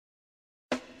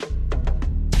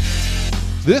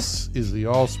This is the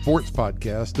All Sports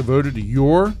Podcast devoted to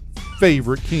your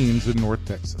favorite teams in North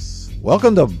Texas.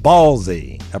 Welcome to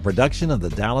Ballzy, a production of the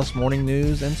Dallas Morning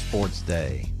News and Sports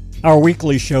Day. Our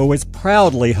weekly show is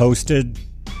proudly hosted.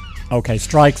 Okay,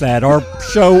 strike that. Our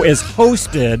show is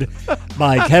hosted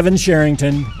by Kevin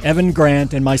Sherrington, Evan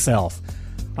Grant, and myself.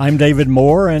 I'm David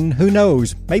Moore, and who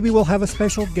knows, maybe we'll have a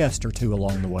special guest or two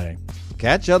along the way.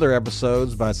 Catch other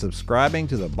episodes by subscribing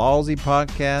to the Ballzy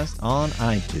Podcast on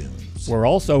iTunes. We're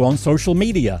also on social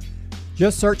media.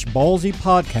 Just search Ballzy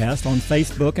Podcast on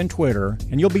Facebook and Twitter,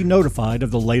 and you'll be notified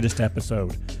of the latest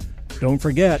episode. Don't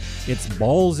forget, it's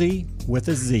Ballzy with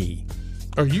a Z.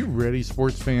 Are you ready,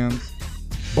 sports fans?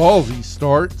 Ballzy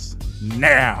starts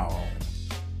now.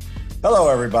 Hello,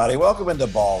 everybody. Welcome into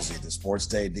Ballzy, the Sports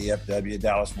Day DFW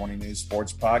Dallas Morning News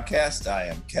Sports Podcast. I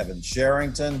am Kevin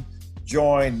Sherrington,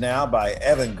 joined now by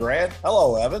Evan Grant.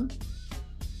 Hello, Evan.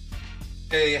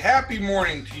 Hey, happy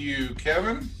morning to you,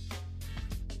 Kevin.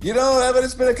 You know, Evan,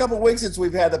 it's been a couple weeks since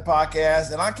we've had the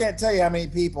podcast, and I can't tell you how many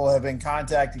people have been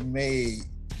contacting me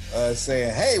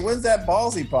saying, hey, when's that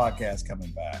Ballzy podcast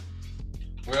coming back?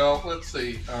 Well, let's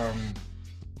see.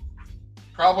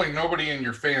 Probably nobody in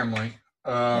your family.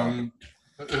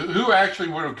 Who actually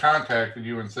would have contacted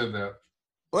you and said that?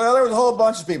 Well, there was a whole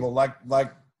bunch of people, like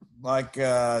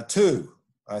two,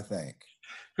 I think.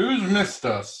 Who's missed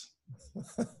us?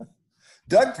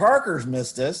 Doug Parker's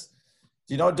missed us.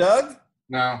 Do you know Doug?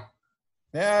 No.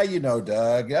 Yeah, you know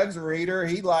Doug. Doug's a reader.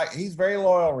 He's a very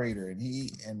loyal reader,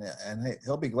 and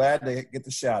he'll be glad to get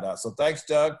the shout out. So thanks,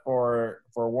 Doug, for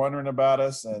wondering about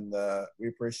us, and we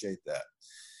appreciate that.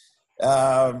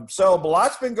 So a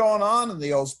lot's been going on in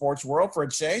the old sports world for a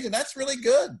change, and that's really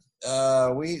good.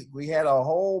 We had a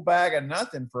whole bag of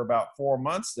nothing for about 4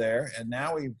 months there, and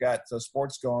now we've got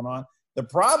sports going on. The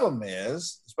problem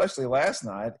is, especially last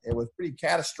night, it was pretty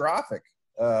catastrophic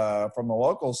from the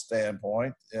local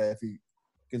standpoint. If you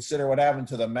consider what happened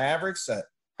to the Mavericks, a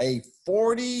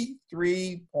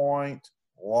 43-point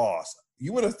loss.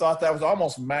 You would have thought that was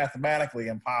almost mathematically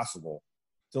impossible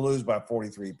to lose by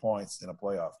 43 points in a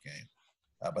playoff game.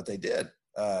 But they did.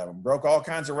 Broke all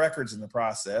kinds of records in the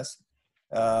process.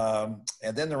 And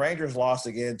then the Rangers lost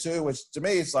again, too, which to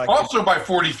me it's like – also by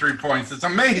 43 points. It's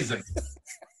amazing.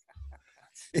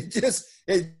 It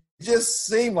just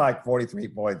seemed like 43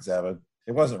 points, Evan.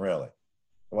 It wasn't really.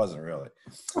 But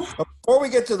before we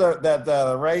get to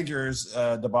the Rangers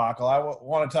debacle, I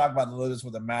want to talk about the losers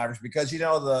with the Mavericks because, you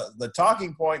know, the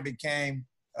talking point became,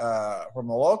 from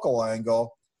the local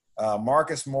angle,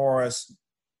 Marcus Morris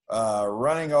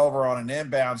running over on an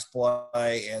inbounds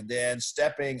play and then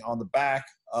stepping on the back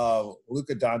of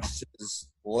Luka Doncic's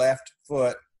left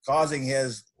foot, causing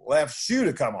his left shoe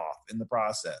to come off in the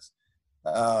process.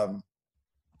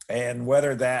 And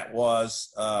whether that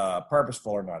was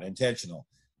purposeful or not, intentional.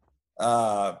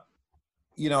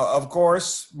 You know, of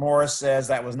course, Morris says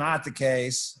that was not the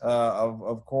case.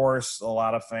 Of course, a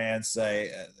lot of fans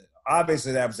say,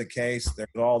 obviously that was the case. There's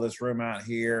all this room out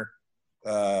here.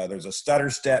 There's a stutter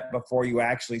step before you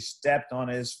actually stepped on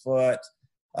his foot.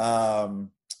 I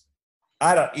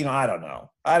don't know.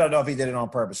 I don't know if he did it on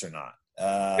purpose or not.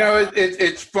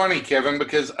 It's funny, Kevin,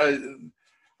 because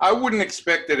I wouldn't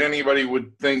expect that anybody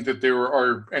would think that there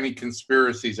are any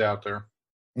conspiracies out there.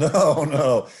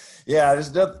 No. Yeah,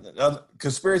 there's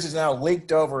conspiracies now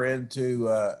leaked over into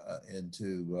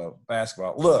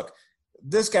basketball. Look,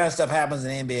 this kind of stuff happens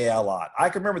in the NBA a lot. I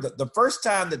can remember the first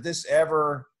time that this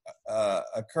ever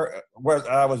occurred, where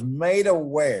I was made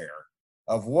aware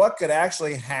of what could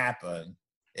actually happen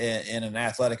in an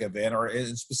athletic event or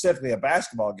specifically a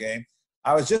basketball game.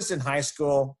 I was just in high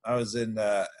school. I was in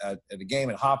at a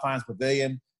game at Hopkins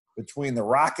Pavilion between the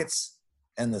Rockets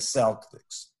and the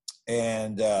Celtics.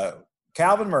 And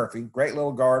Calvin Murphy, great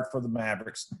little guard for the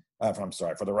Mavericks,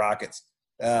 for the Rockets,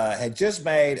 had just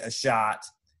made a shot,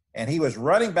 and he was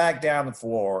running back down the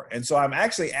floor. And so I'm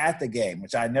actually at the game,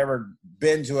 which I'd never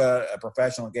been to a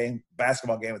professional game,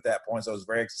 basketball game at that point, so it was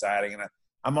very exciting. And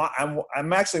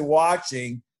I'm actually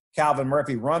watching Calvin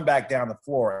Murphy run back down the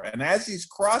floor. And as he's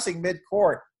crossing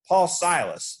midcourt, Paul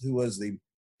Silas, who was the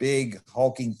big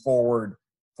hulking forward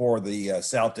for the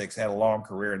Celtics, had a long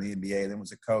career in the NBA, and then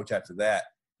was a coach after that.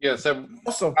 Yes.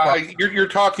 You're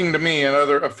talking to me,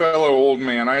 a fellow old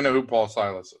man. I know who Paul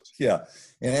Silas is. Yeah.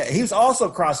 And he was also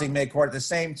crossing midcourt at the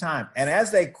same time. And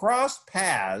as they crossed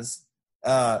paths,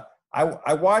 I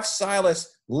watched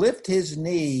Silas lift his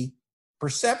knee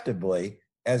perceptibly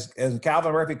as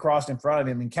Calvin Murphy crossed in front of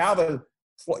him, and Calvin,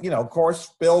 of course,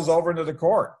 spills over into the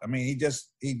court. I mean, he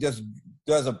just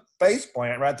does a face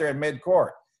plant right there in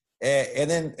midcourt,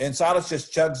 and Silas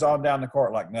just chugs on down the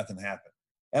court like nothing happened.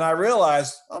 And I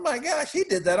realized, oh my gosh, he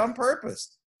did that on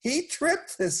purpose. He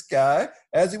tripped this guy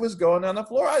as he was going down the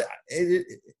floor.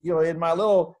 In my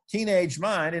little teenage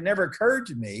mind, it never occurred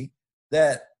to me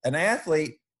that an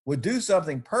athlete would do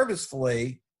something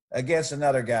purposefully against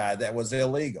another guy that was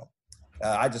illegal.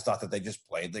 I just thought that they just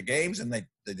played the games and they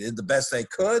did the best they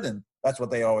could, and that's what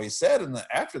they always said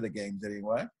after the games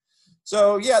anyway.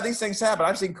 So, yeah, these things happen.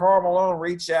 I've seen Karl Malone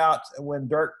reach out when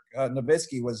Dirk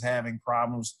Nowitzki was having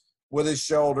problems with his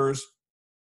shoulders.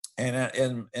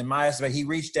 And in my estimate, he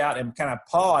reached out and kind of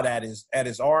pawed at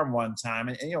his arm one time.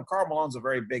 And Karl Malone's a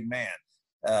very big man.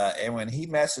 And when he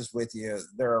messes with you,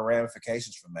 there are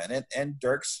ramifications from that. And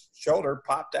Dirk's shoulder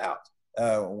popped out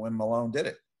when Malone did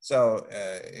it. So,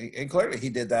 and clearly he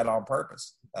did that on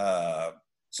purpose.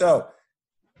 So,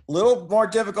 a little more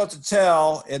difficult to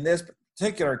tell in this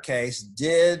particular case.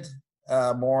 Did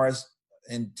Morris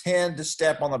intend to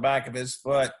step on the back of his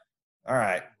foot? All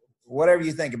right, whatever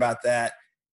you think about that.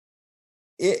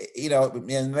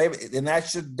 And that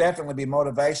should definitely be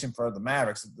motivation for the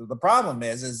Mavericks. The problem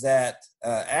is that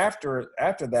after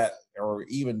that, or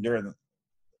even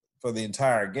for the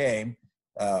entire game,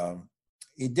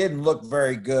 he didn't look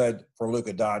very good for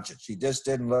Luka Doncic. He just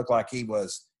didn't look like he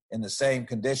was in the same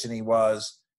condition he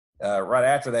was right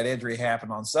after that injury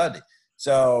happened on Sunday.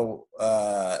 So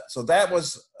that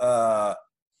was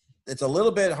it's a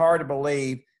little bit hard to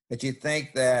believe that you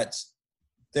think that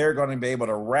they're going to be able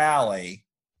to rally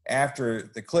after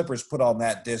the Clippers put on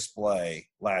that display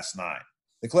last night.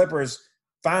 The Clippers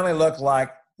finally looked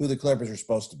like who the Clippers are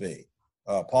supposed to be.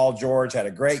 Paul George had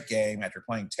a great game after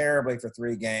playing terribly for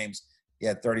 3 games. He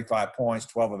had 35 points,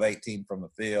 12 of 18 from the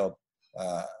field.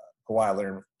 Kawhi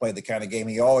Leonard played the kind of game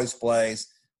he always plays.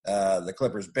 The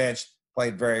Clippers bench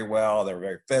played very well. They were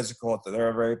very physical. They're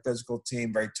a very physical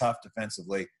team, very tough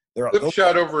defensively. Clippers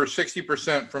shot over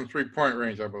 60% from three-point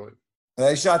range, I believe.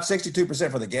 They shot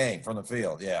 62% for the game from the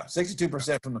field. Yeah,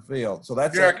 62% from the field. So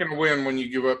that's you're not going to win when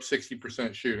you give up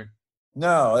 60% shooting.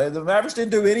 No, the Mavericks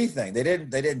didn't do anything. They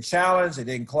didn't challenge. They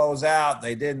didn't close out.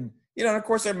 They didn't. And of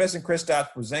course they're missing Kristaps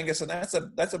Porzingis, and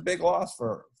that's a big loss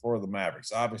for the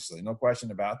Mavericks. Obviously, no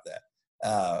question about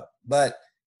that. But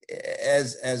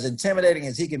as intimidating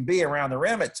as he can be around the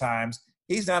rim at times,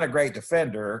 he's not a great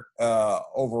defender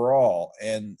overall.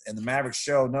 And the Mavericks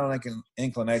showed no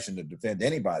inclination to defend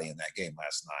anybody in that game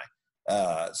last night.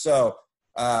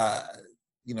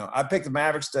 I picked the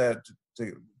Mavericks to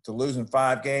lose in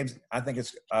 5 games. I think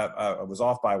I was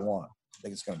off by 1. I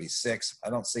think it's going to be 6.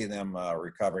 I don't see them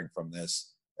recovering from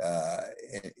this.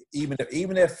 Even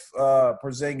if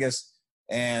Porzingis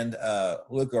and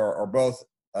Luka are both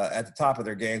at the top of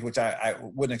their games, which I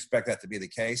wouldn't expect that to be the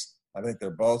case. I think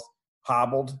they're both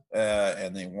hobbled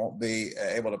and they won't be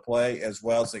able to play as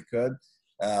well as they could.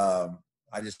 I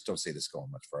just don't see this going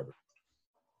much further.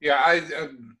 Yeah,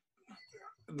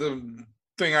 the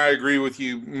thing I agree with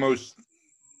you most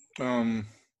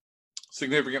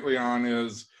significantly on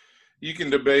is you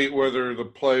can debate whether the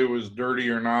play was dirty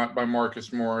or not by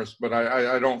Marcus Morris, but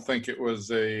I don't think it was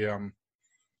a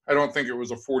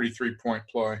 43-point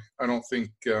play. I don't think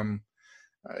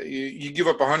you give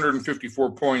up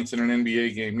 154 points in an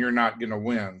NBA game, you're not going to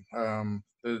win. I'm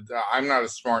not a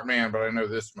smart man, but I know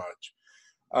this much.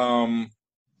 I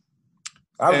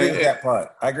agree with that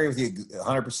part. I agree with you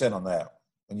 100% on that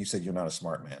when you said you're not a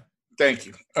smart man. Thank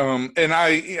you. And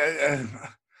I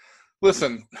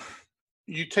listen,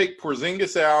 you take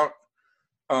Porzingis out,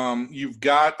 you've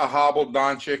got a hobbled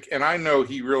Doncic, and I know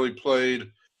he really played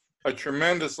a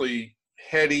tremendously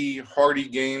heady, hardy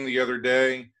game the other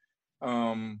day.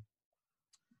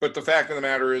 But the fact of the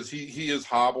matter is he is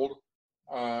hobbled.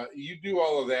 You do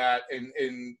all of that and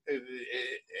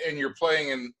you're playing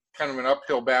in kind of an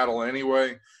uphill battle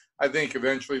anyway. I think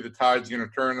eventually the tide's going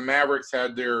to turn. The Mavericks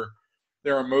had their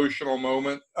emotional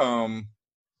moment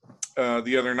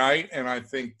the other night, and I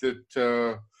think that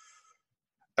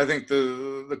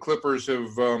the Clippers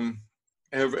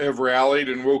have rallied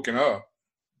and woken up.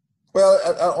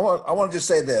 Well, I want to just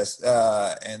say this,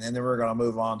 and then we're going to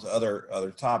move on to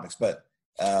other topics. But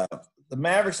the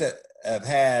Mavericks have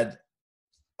had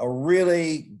a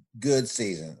really good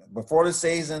season. Before the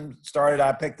season started,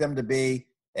 I picked them to be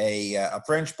a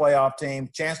fringe playoff team,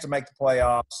 chance to make the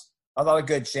playoffs. I thought a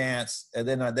good chance, and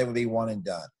then they would be one and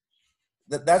done.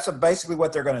 That's basically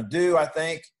what they're going to do, I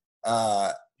think.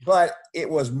 But it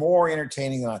was more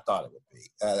entertaining than I thought it would be.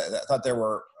 I thought there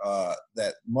were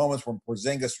that moments when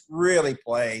Porzingis really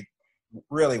played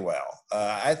really well.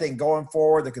 I think going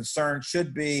forward, the concern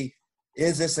should be,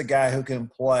 is this a guy who can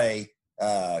play,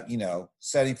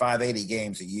 75, 80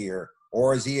 games a year,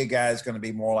 or is he a guy that's going to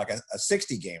be more like a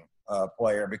 60-game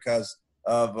player? Because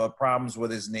of problems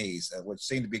with his knees, which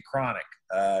seem to be chronic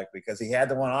because he had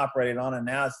the one operated on, and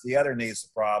now it's the other knee's the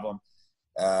problem.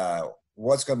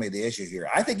 What's going to be the issue here?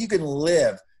 I think you can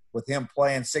live with him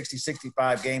playing 60,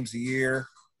 65 games a year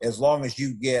as long as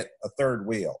you get a third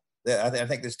wheel. I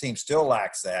think this team still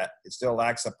lacks that. It still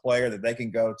lacks a player that they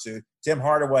can go to. Tim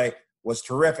Hardaway was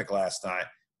terrific last night,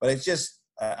 but it's just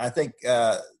I think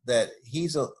that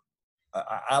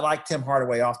I like Tim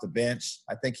Hardaway off the bench.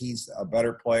 I think he's a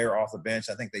better player off the bench.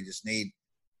 I think they just need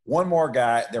one more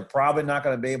guy. They're probably not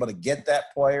going to be able to get that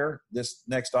player this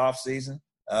next offseason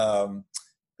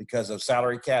because of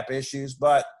salary cap issues.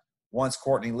 But once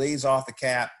Courtney Lee's off the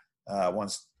cap,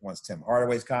 once Tim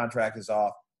Hardaway's contract is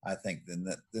off, I think then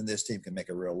this team can make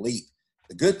a real leap.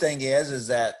 The good thing is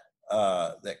that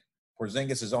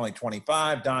Porzingis is only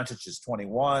 25, Doncic is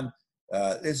 21.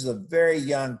 This is a very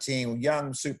young team,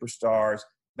 young superstars,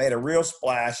 made a real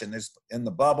splash in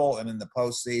the bubble and in the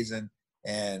postseason,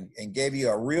 and gave you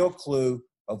a real clue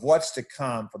of what's to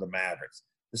come for the Mavericks.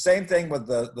 The same thing with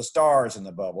the Stars in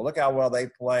the bubble. Look how well they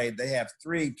played. They have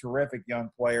 3 terrific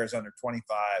young players under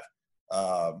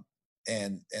 25,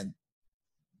 and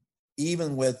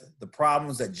even with the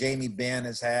problems that Jamie Benn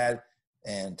has had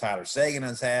and Tyler Sagan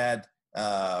has had,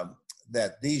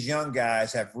 that these young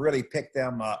guys have really picked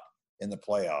them up in the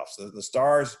playoffs. The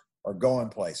Stars are going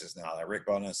places now. That Rick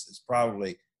Bowness is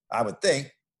probably, I would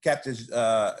think, is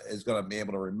going to be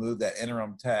able to remove that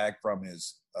interim tag from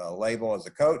his label as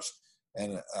a coach.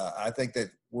 And I think that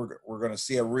we're going to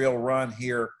see a real run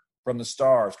here from the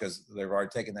Stars because they've already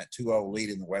taken that 2-0 lead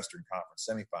in the Western Conference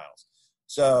semifinals.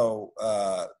 So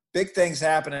big things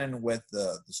happening with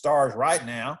the Stars right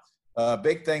now.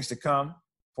 Big things to come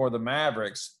for the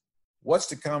Mavericks. What's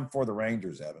to come for the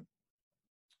Rangers, Evan?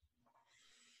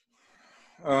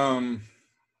 I'm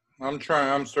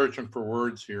searching for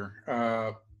words here.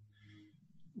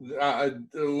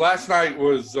 Last night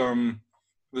was the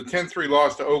 10-3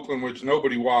 loss to Oakland, which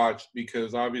nobody watched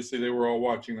because obviously they were all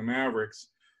watching the Mavericks,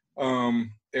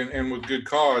 and with good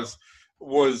cause.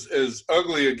 Was as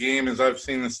ugly a game as I've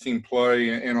seen this team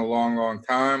play in a long, long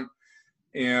time.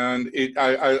 And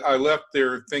I left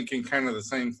there thinking kind of the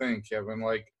same thing, Kevin,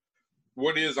 like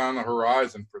what is on the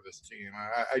horizon for this team?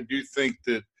 I do think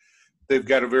that they've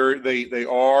got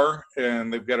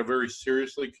they've got to very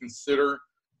seriously consider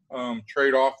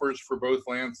trade offers for both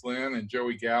Lance Lynn and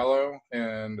Joey Gallo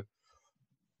and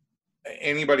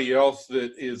anybody else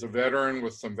that is a veteran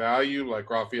with some value, like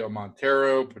Rafael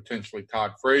Montero, potentially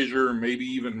Todd Frazier, maybe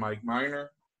even Mike Minor.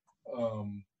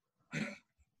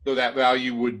 Though that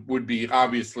value would be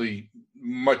obviously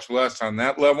much less on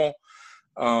that level.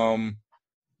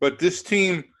 But this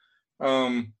team,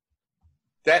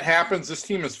 that happens. This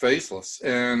team is faceless.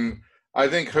 And I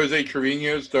think Jose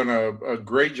Trevino's done a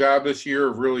great job this year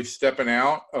of really stepping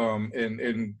out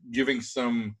and giving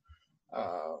some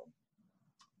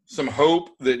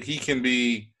hope that he can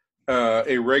be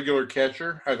a regular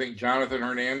catcher. I think Jonathan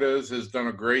Hernandez has done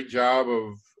a great job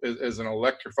as an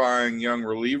electrifying young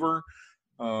reliever.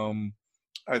 I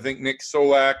think Nick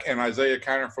Solak and Isaiah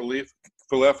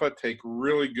Kiner-Falefa take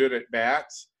really good at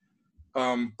bats.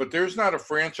 But there's not a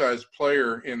franchise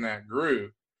player in that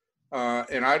group.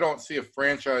 And I don't see a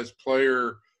franchise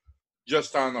player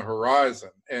just on the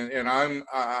horizon. And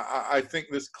I think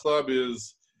this club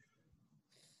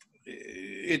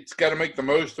it's got to make the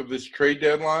most of this trade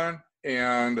deadline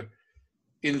and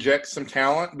inject some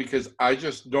talent because I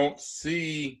just don't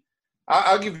see –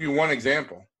 I'll give you one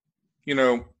example. You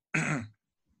know,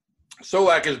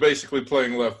 Solak is basically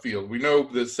playing left field. We know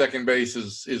that second base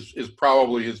is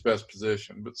probably his best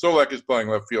position, but Solak is playing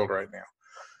left field right now.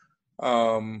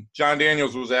 Jon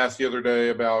Daniels was asked the other day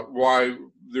about why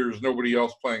there's nobody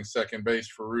else playing second base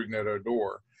for Rougned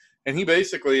Odor. And he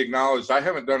basically acknowledged, I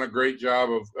haven't done a great job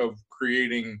of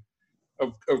creating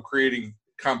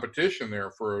competition there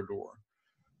for Odor.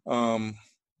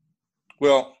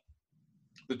 Well,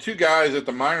 the two guys at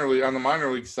the minor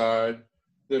league side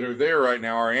that are there right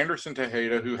now are Anderson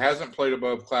Tejeda, who hasn't played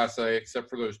above Class A except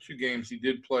for those 2 games he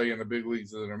did play in the big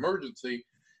leagues as an emergency,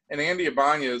 and Andy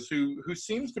Ibanez, who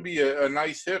seems to be a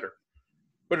nice hitter.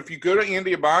 But if you go to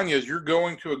Andy Ibanez, you're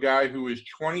going to a guy who is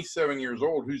 27 years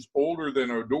old, who's older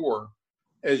than Odor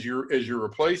as your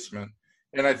replacement.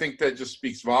 And I think that just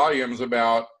speaks volumes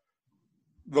about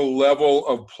the level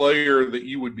of player that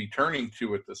you would be turning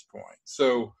to at this point.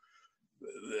 So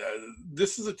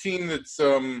this is a team that's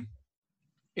in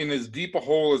as deep a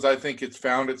hole as I think it's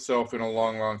found itself in a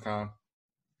long, long time.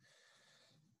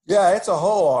 Yeah, it's a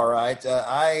hole, all right.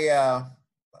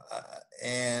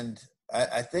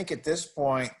 I think at this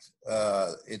point,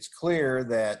 it's clear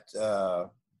that,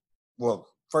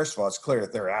 first of all, it's clear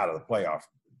that they're out of the playoff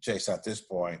chase at this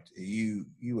point. You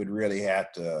would really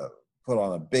have to put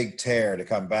on a big tear to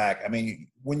come back. I mean,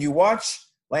 when you watch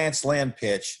Lance Lynn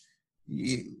pitch,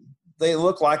 they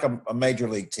look like a major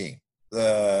league team.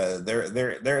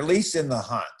 They're at least in the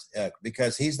hunt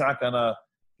because he's not gonna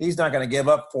give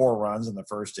up 4 runs in the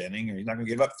first inning, or he's not gonna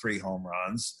give up 3 home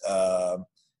runs.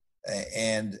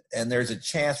 And there's a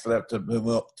chance for them to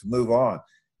move on.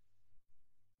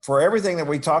 For everything that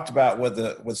we talked about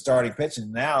with starting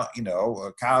pitching, now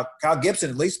Kyle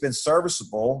Gibson at least been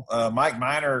serviceable. Mike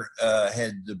Minor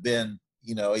had been,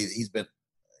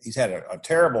 he's had a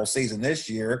terrible season this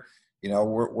year.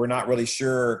 We're not really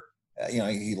sure.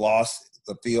 He lost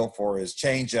the feel for his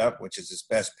changeup, which is his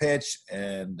best pitch,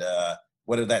 and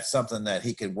whether that's something that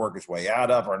he could work his way out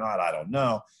of or not, I don't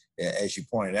know. As you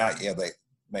pointed out,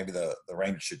 maybe the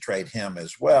Rangers should trade him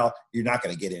as well. You're not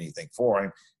going to get anything for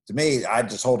him. To me, I'd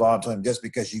just hold on to him just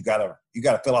because you got to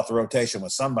fill out the rotation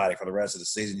with somebody for the rest of the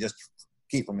season. Just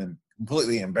keep from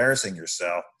completely embarrassing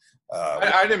yourself.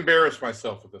 I'd embarrass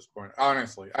myself at this point,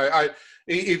 honestly.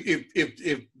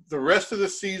 If the rest of the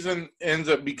season ends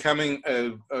up becoming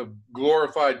a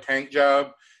glorified tank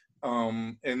job,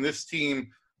 and this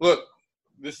team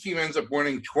ends up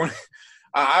winning 20,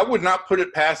 I would not put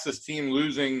it past this team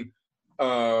losing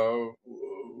 40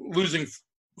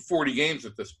 games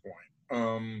at this point.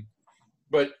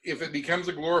 But if it becomes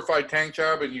a glorified tank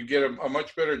job and you get a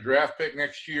much better draft pick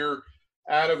next year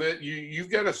out of it, you've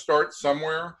got to start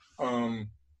somewhere.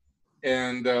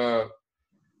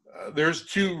 There's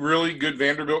 2 really good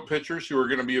Vanderbilt pitchers who are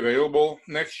going to be available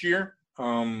next year.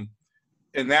 And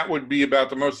that would be about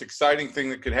the most exciting thing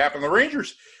that could happen. The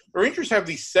Rangers have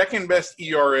the second best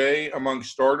ERA among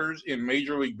starters in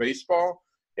Major League Baseball,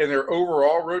 and their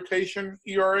overall rotation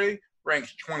ERA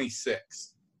ranks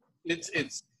 26.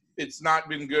 It's not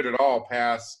been good at all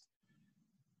past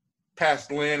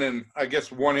Lynn and I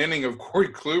guess 1 inning of Corey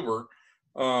Kluber.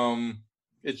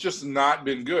 It's just not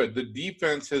been good. The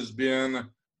defense has been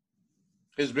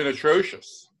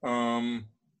atrocious, and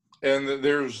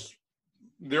there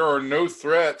are no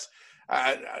threats.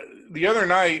 The other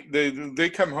night they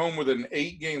come home with an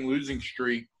 8-game losing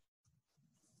streak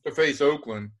to face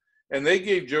Oakland, and they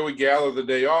gave Joey Gallo the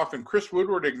day off. And Chris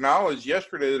Woodward acknowledged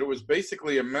yesterday that it was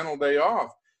basically a mental day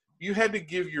off. You had to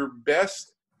give your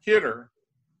best hitter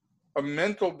a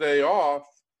mental day off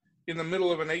in the middle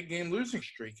of an 8-game losing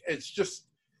streak.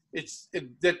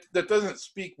 That doesn't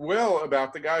speak well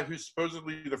about the guy who's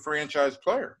supposedly the franchise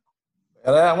player.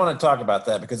 And I want to talk about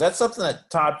that because that's something that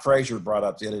Todd Frazier brought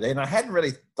up the other day, and I hadn't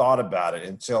really thought about it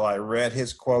until I read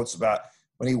his quotes about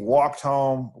when he walked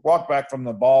back from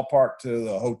the ballpark to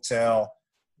the hotel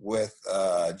with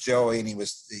Joey, and he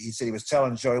said he was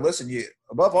telling Joey, listen, you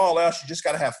above all else, you just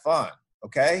got to have fun,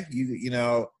 okay?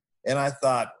 And I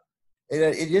thought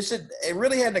it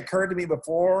really hadn't occurred to me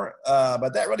before,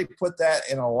 but that really put that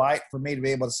in a light for me to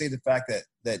be able to see the fact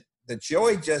that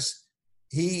Joey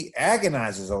he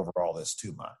agonizes over all this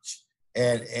too much,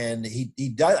 and he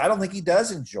does. I don't think he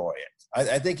does enjoy it.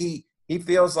 I think he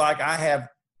feels like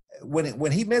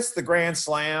when he missed the grand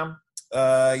slam.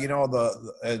 I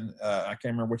can't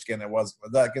remember which game that was.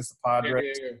 That against the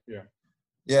Padres.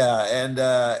 Yeah, and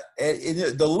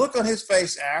the look on his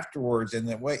face afterwards, and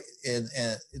the way, and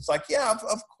it's like, yeah,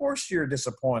 of course you're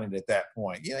disappointed at that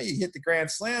point. You hit the grand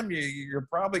slam, you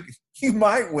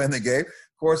might win the game.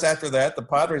 Of course, after that, the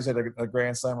Padres had a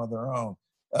grand slam of their own.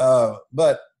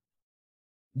 But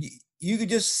you could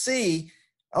just see,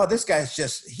 this guy's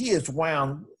he is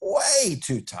wound way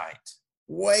too tight,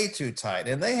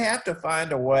 and they have to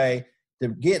find a way to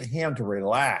get him to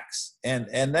relax. And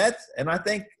I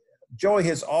think Joey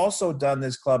has also done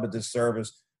this club a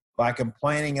disservice by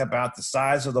complaining about the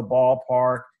size of the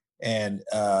ballpark. And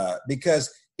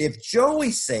because if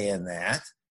Joey's saying that,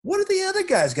 what are the other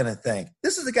guys going to think?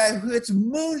 This is the guy who hits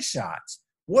moonshots.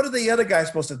 What are the other guys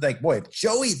supposed to think? Boy, if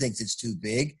Joey thinks it's too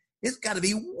big, it's got to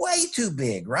be way too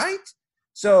big, right?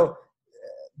 So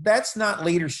that's not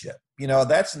leadership.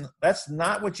 That's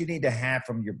not what you need to have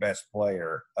from your best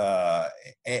player.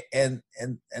 And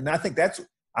I think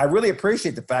I really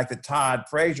appreciate the fact that Todd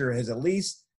Frazier has at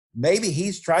least, maybe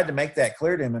he's tried to make that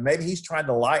clear to him, and maybe he's tried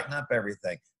to lighten up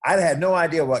everything. I had no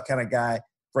idea what kind of guy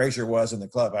Frazier was in the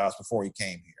clubhouse before he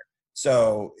came here.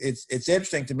 So it's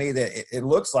interesting to me that it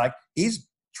looks like he's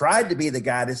tried to be the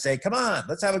guy to say, come on,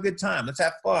 let's have a good time. Let's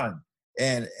have fun.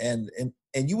 And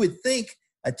you would think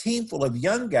a team full of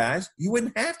young guys, you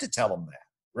wouldn't have to tell them that,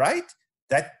 right?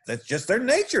 That's just their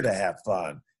nature to have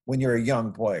fun when you're a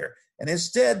young player. And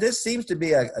instead, this seems to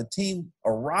be a team,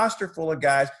 a roster full of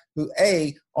guys who,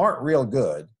 A, aren't real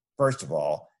good, first of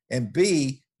all, and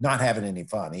B, not having any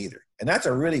fun either. And that's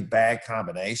a really bad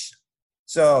combination.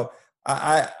 So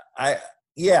when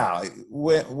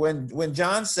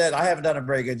Jon said I haven't done a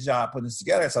very good job putting this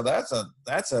together, so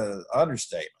that's a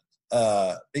understatement.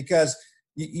 Because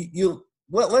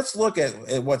let's look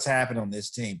at what's happened on this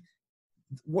team.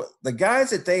 The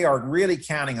guys that they are really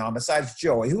counting on, besides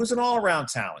Joey, who is an all-around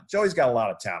talent. Joey's got a lot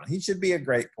of talent. He should be a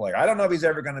great player. I don't know if he's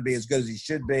ever going to be as good as he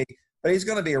should be, but he's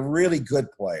going to be a really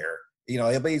good player.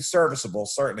 He'll be serviceable,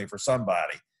 certainly, for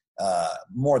somebody,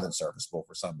 more than serviceable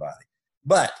for somebody.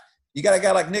 But you got a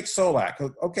guy like Nick Solak,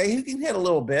 who, okay, he can hit a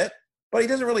little bit, but he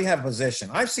doesn't really have a position.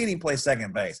 I've seen him play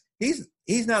second base.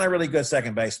 He's not a really good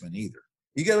second baseman either.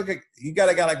 You got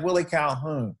a guy like Willie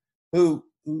Calhoun, who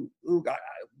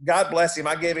God bless him.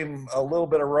 I gave him a little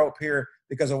bit of rope here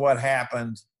because of what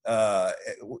happened,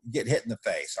 get hit in the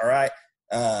face. All right.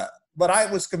 But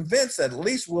I was convinced that at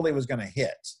least Willie was going to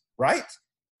hit, right?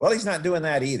 Well, he's not doing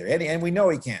that either. And we know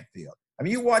he can't field. I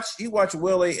mean, you watch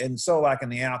Willie and Solak in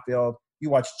the outfield. You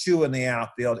watch Chu in the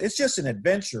outfield. It's just an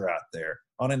adventure out there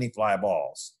on any fly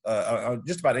balls,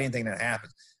 just about anything that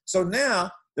happens. So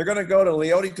now they're going to go to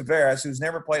Leody Taveras, who's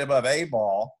never played above A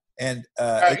ball. And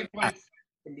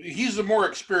he's the more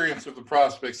experienced of the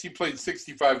prospects. He played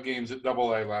 65 games at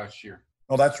AA last year.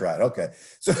 Oh, that's right. Okay.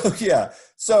 So yeah.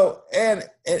 So and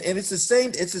it's the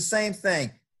same. It's the same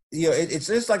thing. It's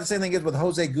just like the same thing is with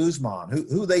Jose Guzman,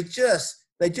 who they just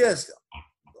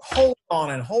hold on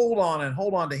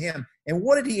to him. And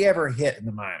what did he ever hit in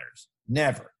the minors?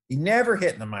 Never. He never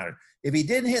hit in the minors. If he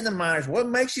didn't hit in the minors, what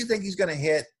makes you think he's going to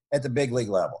hit at the big league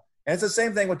level? And it's the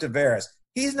same thing with Taveras.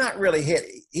 He's not really hit.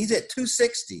 He's at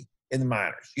 260 in the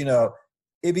minors.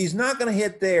 If he's not going to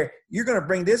hit there, you're going to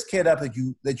bring this kid up that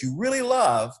you really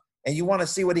love, and you want to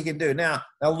see what he can do. Now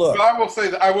look. But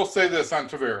I will say this on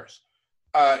Taveras.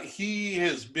 He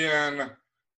has been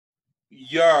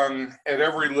young at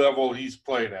every level he's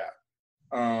played at.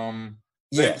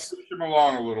 Yes. They push him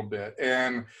along a little bit,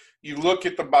 and you look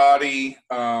at the body.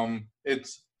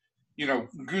 It's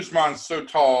Guzman's so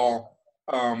tall.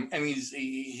 And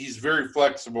he's very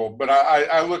flexible, but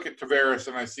I look at Taveras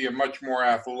and I see a much more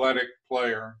athletic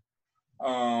player,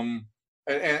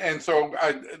 and so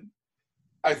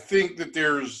I think that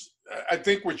I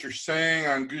think what you're saying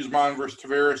on Guzman versus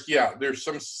Taveras, yeah, there's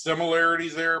some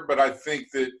similarities there, but I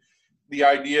think that the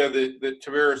idea that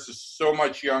Taveras is so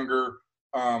much younger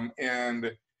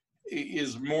and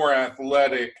is more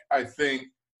athletic, I think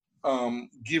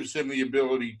gives him the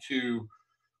ability to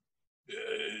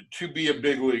be a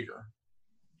big leaguer.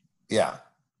 Yeah.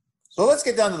 So let's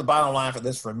get down to the bottom line for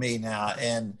this for me now.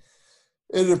 And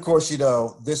of course,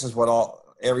 this is what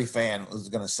every fan is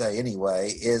going to say anyway,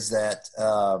 is that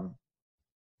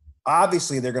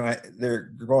obviously they're going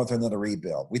through another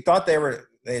rebuild. We thought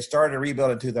they started a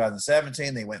rebuild in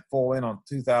 2017. They went full in on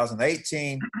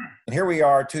 2018. And here we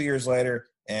are 2 years later,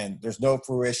 and there's no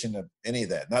fruition of any of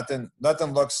that.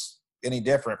 Nothing looks any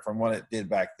different from what it did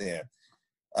back then.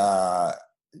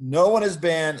 No one has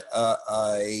been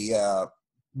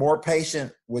more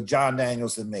patient with Jon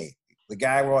Daniels than me. The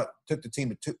guy took the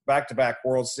team to back-to-back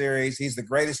World Series. He's the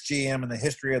greatest GM in the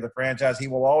history of the franchise. He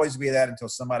will always be that until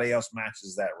somebody else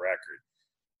matches that record.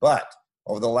 But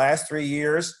over the last 3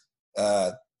 years,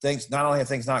 things not only have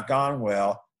things not gone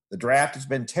well, the draft has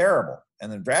been terrible,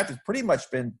 and the draft has pretty much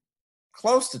been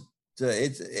close to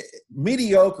it's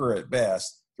mediocre at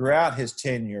best throughout his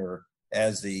tenure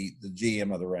as the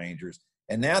GM of the Rangers.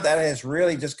 And now that has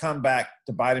really just come back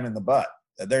to bite him in the butt.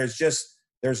 There's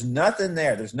nothing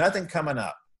there. There's nothing coming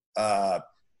up.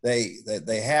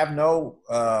 They have no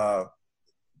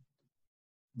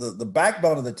the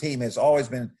backbone of the team has always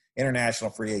been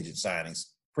international free agent signings,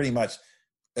 pretty much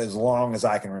as long as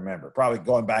I can remember, probably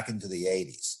going back into the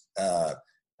 80s.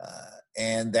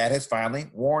 And that has finally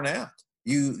worn out.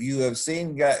 You have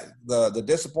seen the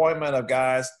disappointment of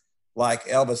guys like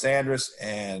Elvis Andrus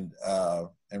and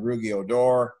Rugi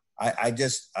Odor. I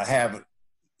have,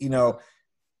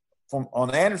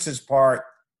 on Anderson's part,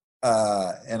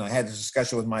 and I had this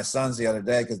discussion with my sons the other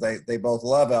day because they both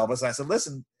love Elvis. And I said,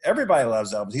 listen, everybody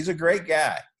loves Elvis. He's a great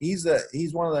guy. He's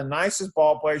one of the nicest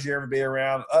ball players you ever be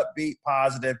around, upbeat,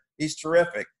 positive. He's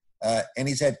terrific. And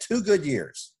he's had 2 good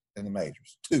years in the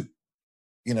majors, 2.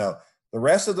 The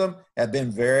rest of them have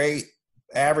been very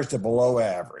average to below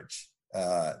average.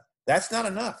 That's not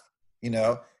enough,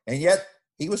 and yet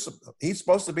he's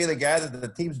supposed to be the guy that the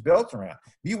team's built around.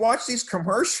 You watch these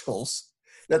commercials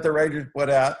that the Rangers put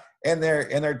out, and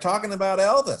they're talking about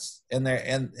Elvis, and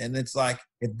it's like,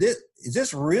 is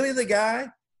this really the guy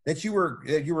that you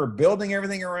were building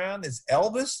everything around? Is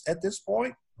Elvis at this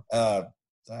point?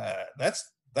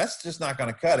 That's that's just not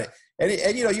going to cut it.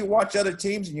 And you watch other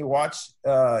teams and you watch,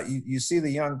 you see the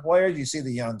young players, you see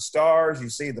the young stars, you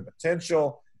see the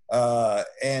potential,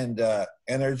 and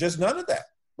there's just none of that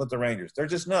with the Rangers.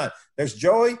 There's just none. There's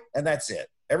Joey, and that's it.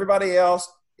 Everybody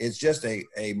else is just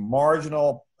a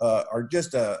marginal, or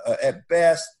just at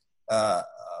best an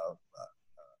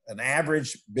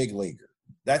average big leaguer.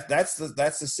 That's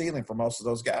the ceiling for most of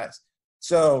those guys.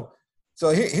 So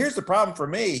here's the problem for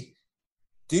me.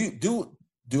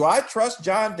 Do I trust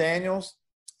Jon Daniels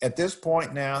at this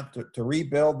point now to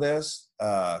rebuild this?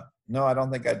 No, I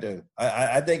don't think I do.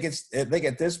 I think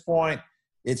at this point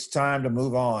it's time to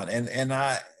move on. And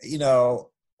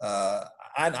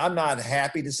I'm not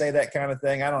happy to say that kind of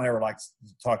thing. I don't ever like to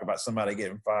talk about somebody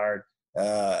getting fired.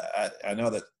 I know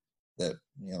that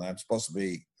I'm supposed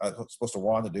to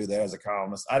want to do that as a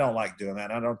columnist. I don't like doing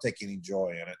that. I don't take any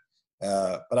joy in it.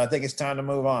 But I think it's time to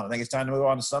move on. I think it's time to move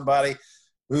on to somebody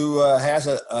who has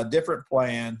a different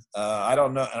plan. I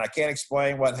don't know, and I can't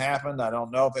explain what happened. I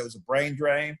don't know if it was a brain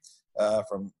drain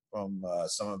from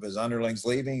some of his underlings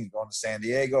leaving, going to San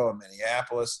Diego and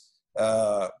Minneapolis.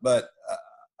 But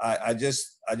I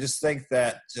just think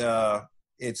that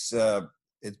it's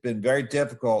been very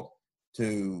difficult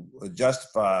to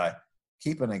justify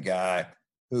keeping a guy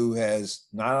who has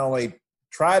not only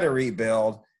tried to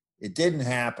rebuild, it didn't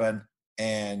happen.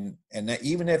 And that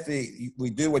even if we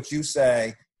do what you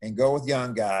say and go with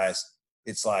young guys,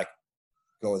 it's like,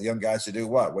 go with young guys to do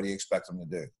what? What do you expect them to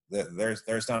do?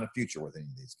 There's not a future with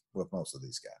most of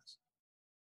these guys.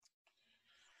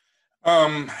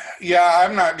 I'm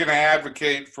not going to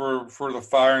advocate for the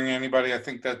firing anybody. I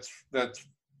think that's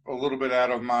a little bit out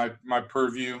of my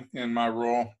purview in my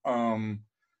role.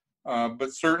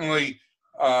 But certainly,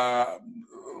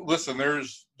 listen,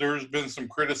 there's been some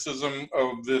criticism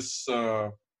of this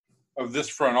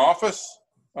front office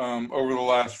over the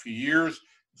last few years.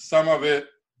 Some of it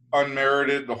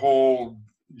unmerited. The whole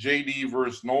JD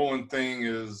versus Nolan thing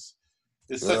is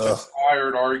such a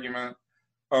tired argument.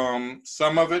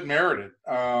 Some of it merited.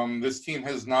 This team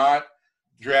has not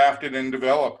drafted and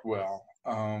developed well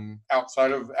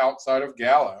outside of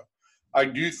Gallo. I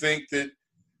do think that,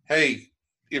 hey,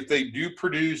 if they do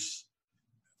produce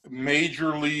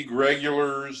major league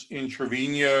regulars in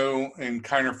Trevino and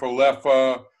Kiner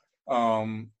Falefa,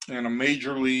 and a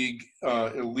major league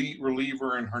elite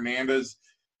reliever in Hernandez,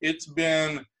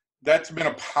 that's been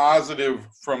a positive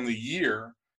from the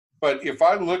year. But if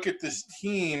I look at this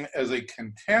team as a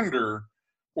contender,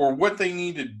 or what they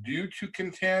need to do to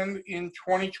contend in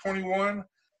 2021,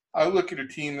 I look at a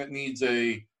team that needs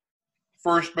a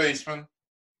first baseman,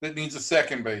 that needs a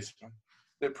second baseman,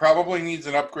 that probably needs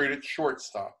an upgrade at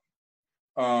shortstop.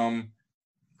 And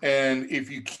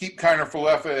if you keep Kiner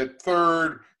Falefa at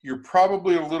third, you're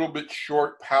probably a little bit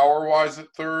short power-wise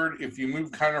at third. If you move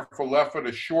Kiner Falefa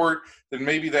to short, then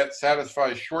maybe that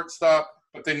satisfies shortstop,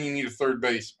 but then you need a third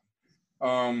baseman.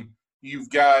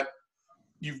 You've got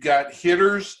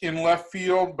hitters in left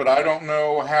field, but I don't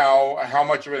know how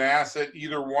much of an asset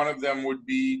either one of them would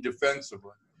be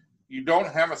defensively. You don't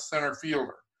have a center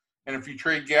fielder. And if you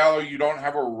trade Gallo, you don't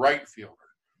have a right fielder.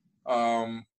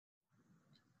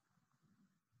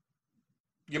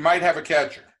 You might have a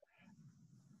catcher.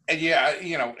 And I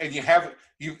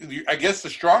guess the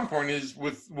strong point is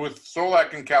with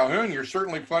Solak and Calhoun, you're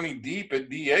certainly plenty deep at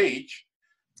DH.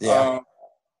 Yeah.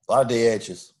 A lot of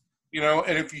DHs.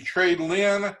 And if you trade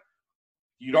Lynn,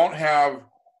 you don't have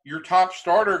your top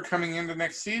starter coming into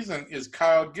next season is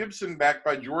Kyle Gibson, backed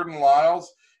by Jordan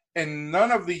Lyles, and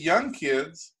none of the young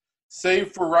kids,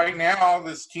 save for right now,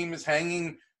 this team is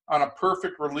hanging on a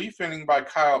perfect relief inning by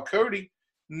Kyle Cody.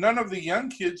 None of the young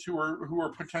kids who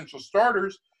are potential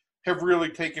starters have really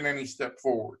taken any step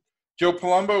forward. Joe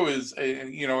Palumbo is,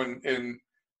 and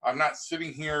I'm not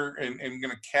sitting here and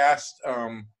going to cast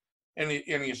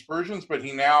any aspersions, but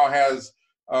he now has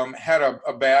had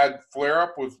a bad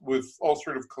flare-up with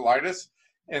ulcerative colitis,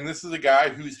 and this is a guy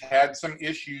who's had some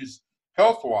issues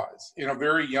health-wise in a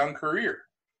very young career.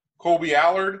 Colby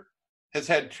Allard has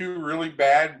had 2 really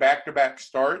bad back-to-back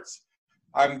starts.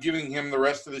 I'm giving him the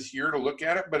rest of this year to look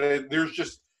at it, but I've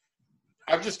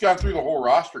just gone through the whole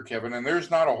roster, Kevin, and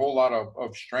there's not a whole lot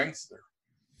of strengths there.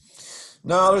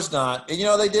 No, there's not. And,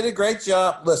 they did a great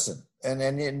job. Listen,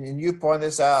 and you pointed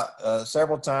this out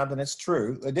several times, and it's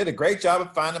true. They did a great job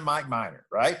of finding Mike Minor,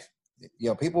 right?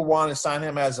 People wanted to sign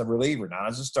him as a reliever, not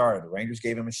as a starter. The Rangers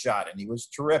gave him a shot, and he was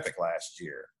terrific last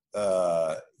year.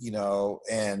 And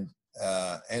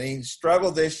he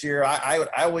struggled this year.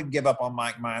 I wouldn't give up on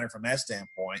Mike Minor from that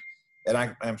standpoint.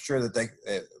 And I'm sure that the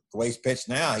way he's pitched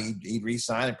now, he'd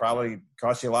re-sign and probably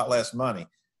cost you a lot less money.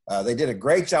 They did a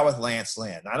great job with Lance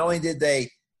Lynn. Not only did they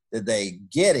did they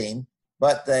get him,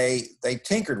 but they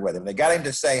tinkered with him. They got him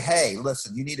to say, hey,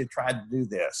 listen, you need to try to do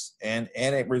this. And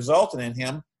it resulted in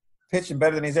him pitching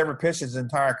better than he's ever pitched his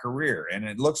entire career. And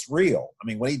it looks real. I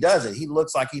mean, when he does it, he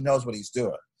looks like he knows what he's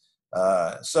doing.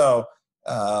 So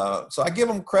I give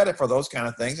him credit for those kind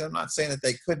of things. I'm not saying that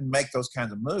they couldn't make those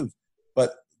kinds of moves,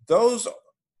 but those,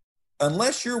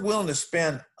 unless you're willing to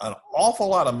spend an awful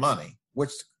lot of money,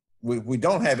 which we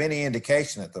don't have any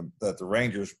indication that the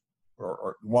Rangers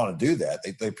or want to do that.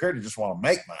 They appear to just want to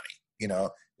make money.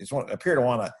 They appear to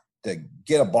want to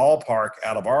get a ballpark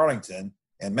out of Arlington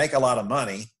and make a lot of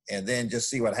money, and then just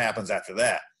see what happens after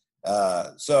that.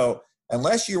 So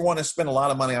unless you want to spend a lot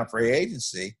of money on free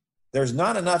agency, there's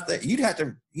not enough that you'd have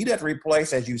to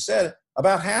replace, as you said,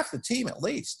 about half the team at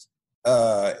least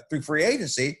through free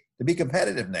agency to be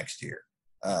competitive next year.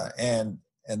 And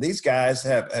these guys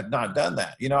have not done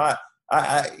that.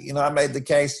 I made the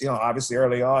case, obviously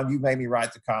early on. You made me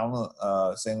write the column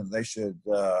saying that they should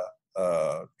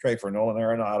trade for Nolan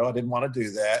Arenado. I didn't want to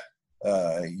do that.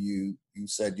 You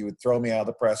said you would throw me out of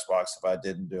the press box if I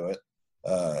didn't do it.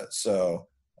 I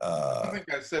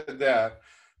think I said that,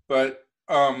 but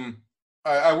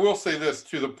I will say this,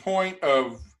 to the point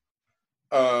of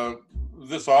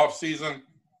this offseason,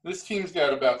 this team's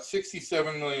got about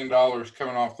 $67 million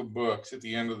coming off the books at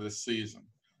the end of this season.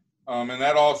 And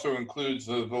that also includes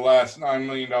the last $9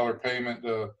 million payment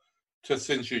to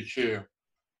Sin-Soo Choo.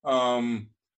 And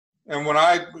when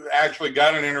I actually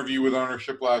got an interview with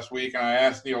ownership last week and I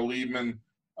asked Neil Liebman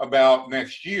about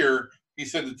next year, he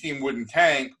said the team wouldn't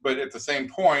tank, but at the same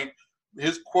point,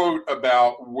 his quote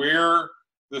about where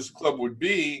this club would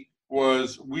be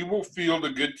was, we will field a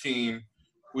good team.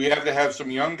 We have to have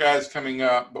some young guys coming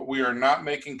up, but we are not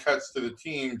making cuts to the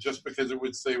team just because it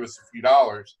would save us a few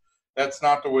dollars. That's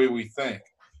not the way we think.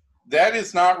 That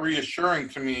is not reassuring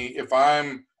to me if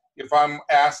I'm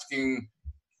expecting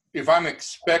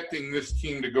this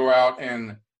team to go out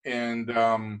and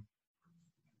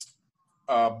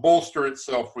bolster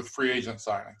itself with free agent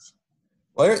signings.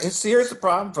 Well, here's the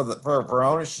problem for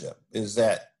ownership is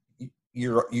that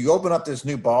you open up this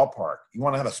new ballpark. You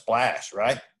want to have a splash,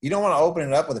 right? You don't want to open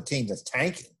it up with a team that's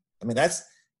tanking. I mean, that's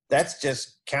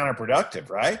just counterproductive,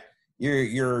 right?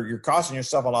 You're costing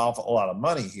yourself an awful lot of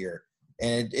money here,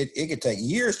 and it could take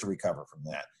years to recover from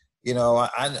that.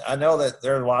 I know that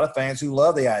there are a lot of fans who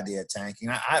love the idea of tanking.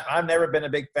 I've never been a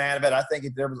big fan of it. I think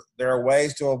there are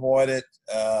ways to avoid it.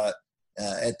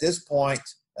 At this point,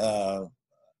 I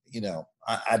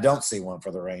don't see one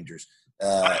for the Rangers.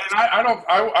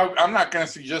 I'm not going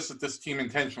to suggest that this team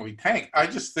intentionally tank. I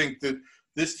just think that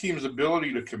this team's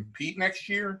ability to compete next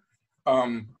year,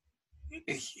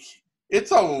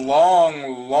 it's a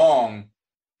long, long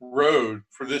road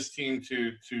for this team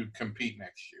to compete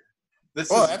next year.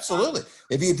 Absolutely.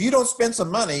 If you don't spend some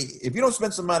money, and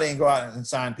go out and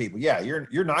sign people,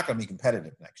 you're not going to be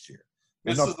competitive next year.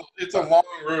 It's a long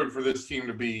road for this team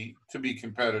to be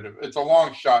competitive. It's a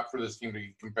long shot for this team to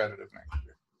be competitive next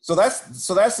year. So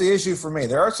that's the issue for me.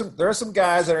 There are some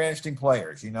guys that are interesting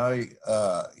players. You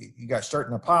got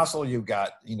Sturton Apostle. You've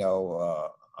got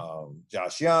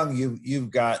Josh Young. You've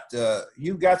got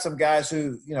some guys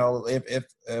who if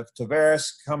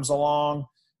Tavares comes along,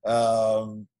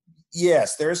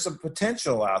 yes, there's some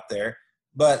potential out there,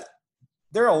 but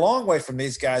they're a long way from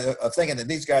these guys of thinking that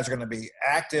these guys are going to be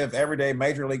active, everyday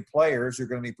major league players who are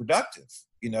going to be productive.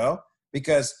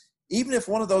 Because even if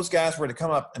one of those guys were to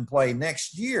come up and play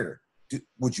next year,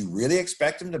 would you really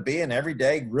expect them to be an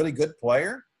everyday, really good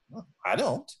player? Well, I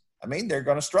don't. I mean, they're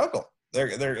going to struggle. They're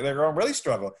going to really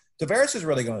struggle. Tavares is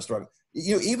really going to struggle.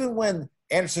 Even when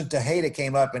Anderson Tejeda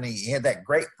came up and he had that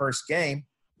great first game,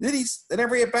 he's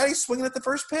swinging at the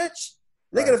first pitch.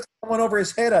 They could have thrown one over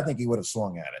his head. I think he would have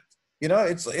swung at it.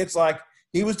 It's like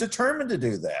he was determined to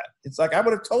do that. It's like I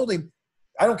would have told him,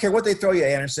 I don't care what they throw you,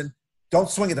 Anderson, don't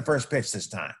swing at the first pitch this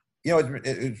time.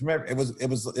 It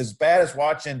was as bad as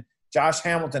watching Josh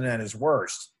Hamilton at his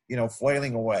worst,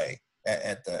 flailing away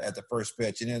at the first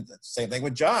pitch. And the same thing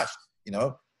with Josh.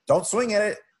 Don't swing at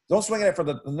it. Don't swing at it for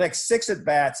the next 6 at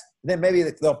bats. And then maybe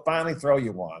they'll finally throw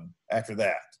you one after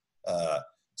that.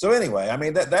 So anyway, I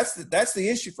mean that's the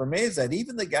issue for me is that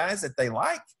even the guys that they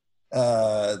like,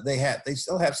 they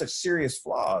still have such serious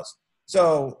flaws.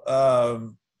 So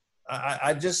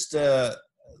I just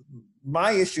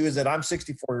my issue is that I'm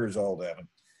 64 years old, Evan.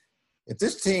 If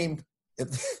this team,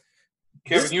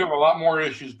 Kevin, you have a lot more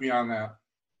issues beyond that.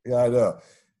 Yeah, I know.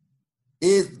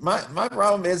 My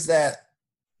problem is that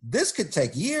this could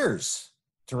take years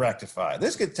to rectify.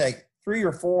 This could take 3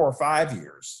 or 4 or 5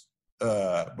 years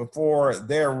before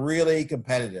they're really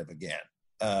competitive again.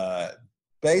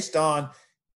 Based on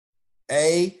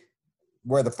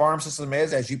where the farm system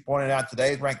is, as you pointed out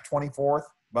today, is ranked 24th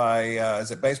by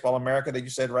is it Baseball America that you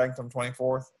said ranked them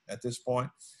 24th at this point,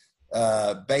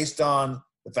 based on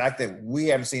the fact that we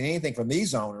haven't seen anything from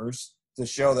these owners to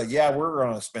show that, yeah, we're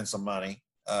going to spend some money,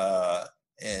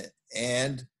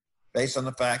 and based on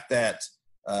the fact that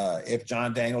if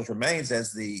Jon Daniels remains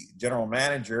as the general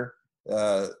manager,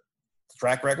 the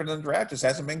track record in the draft just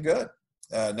hasn't been good.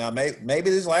 Now, maybe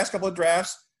these last couple of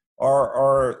drafts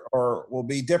are will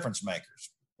be difference makers.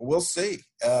 We'll see.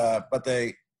 But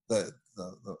the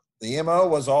MO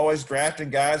was always drafting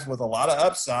guys with a lot of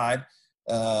upside,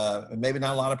 and maybe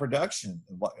not a lot of production.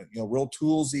 Real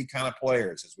toolsy kind of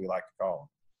players, as we like to call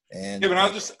them. And Kevin,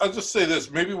 I'll just say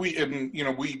this. Maybe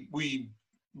we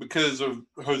because of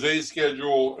Jose's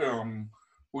schedule,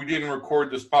 we didn't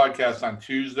record this podcast on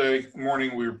Tuesday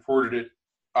morning. We reported it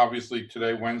obviously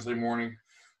today, Wednesday morning.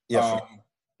 Yes.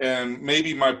 And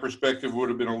maybe my perspective would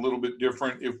have been a little bit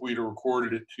different if we'd have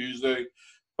recorded it Tuesday.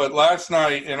 But last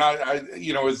night, and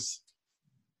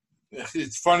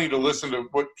it's funny to listen to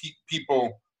what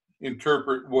people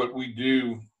interpret what we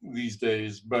do these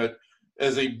days. But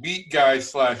as a beat guy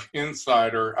 /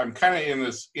 insider, I'm kind of in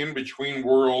this in-between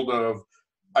world of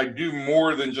I do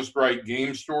more than just write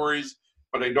game stories,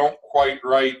 but I don't quite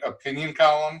write opinion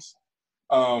columns.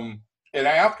 And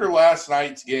after last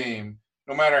night's game,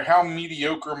 no matter how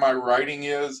mediocre my writing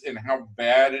is and how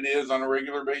bad it is on a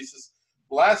regular basis,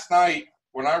 last night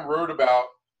when I wrote about,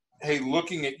 hey,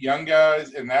 looking at young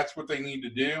guys and that's what they need to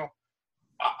do,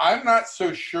 I'm not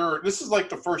so sure. This is like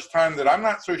the first time that I'm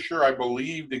not so sure I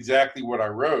believed exactly what I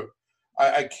wrote.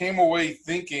 I came away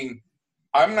thinking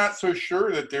I'm not so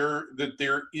sure that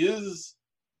there is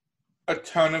a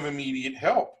ton of immediate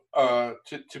help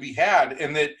to be had,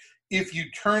 and that if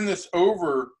you turn this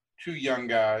over to young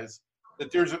guys,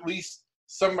 that there's at least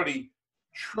somebody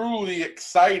truly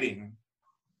exciting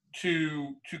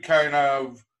to kind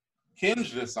of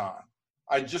hinge this on.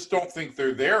 I just don't think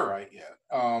they're there right yet,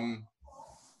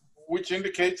 which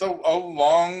indicates a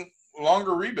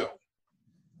longer rebuild.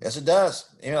 Yes, it does.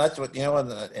 That's what,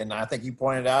 and I think you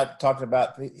pointed out, talked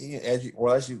about,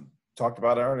 as you talked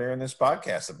about earlier in this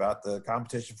podcast, about the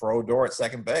competition for Odor at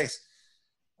second base.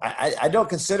 I don't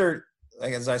consider,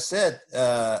 like, as I said,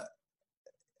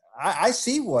 I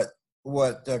see what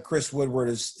Chris Woodward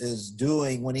is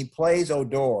doing when he plays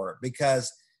Odor,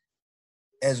 because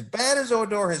as bad as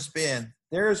Odor has been,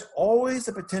 there is always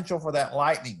the potential for that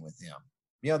lightning with him.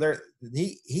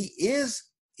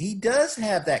 He does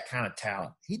have that kind of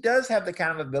talent. He does have the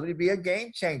kind of ability to be a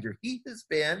game changer. He has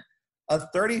been a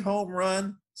 30 home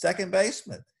run second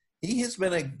baseman. He has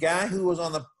been a guy who was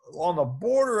on the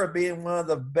border of being one of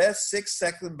the best 6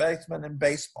 second basemen in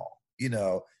baseball.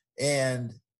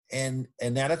 And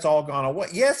now it's all gone away.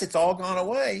 Yes, it's all gone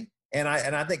away. And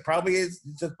I think probably it's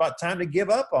just about time to give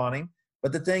up on him.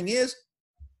 But the thing is,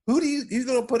 who do you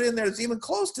going to put in there that's even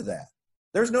close to that?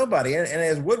 There's nobody. And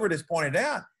as Woodward has pointed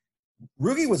out,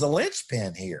 Rugi was a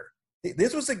linchpin here.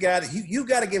 This was a guy that you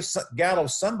got to give Gallo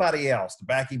somebody else to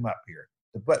back him up here,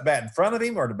 to put bat in front of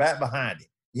him or to bat behind him.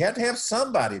 You have to have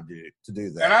somebody to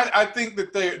do that. And I think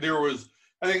that there was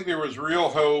real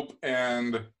hope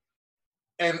and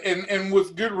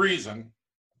with good reason.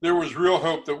 There was real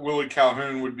hope that Willie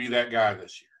Calhoun would be that guy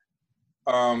this year.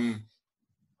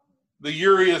 The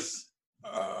Urias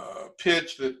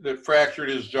pitch that fractured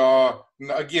his jaw,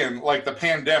 again, like the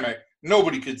pandemic,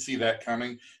 nobody could see that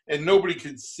coming, and nobody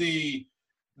could see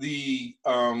the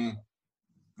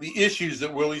issues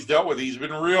that Willie's dealt with. He's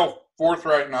been real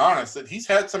forthright and honest that he's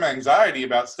had some anxiety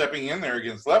about stepping in there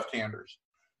against left-handers.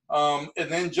 And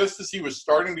then just as he was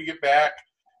starting to get back,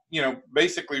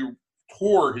 basically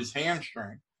tore his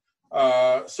hamstring.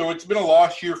 So it's been a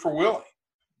lost year for Willie.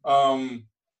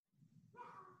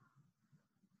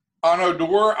 On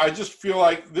Odor, I just feel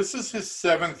like this is his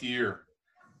 7th year,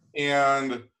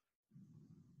 and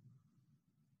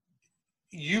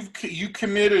you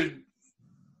committed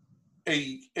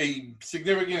a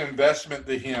significant investment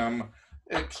to him,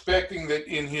 expecting that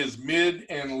in his mid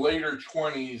and later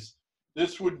 20s,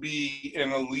 this would be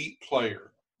an elite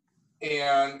player.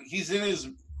 And he's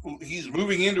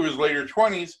moving into his later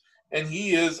 20s, and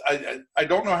he is, I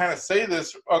don't know how to say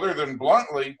this other than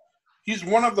bluntly, he's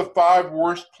one of the 5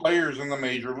 worst players in the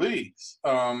major leagues.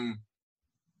 The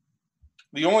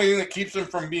only thing that keeps him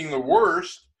from being the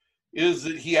worst is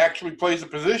that he actually plays a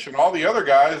position. All the other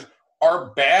guys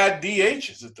are bad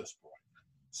DHs at this point.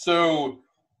 So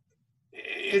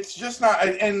it's just not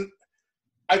 – and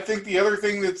I think the other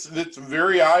thing that's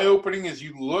very eye-opening is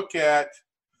you look at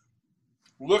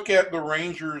the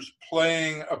Rangers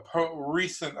playing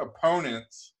recent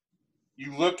opponents.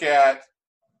 You look at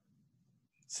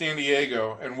San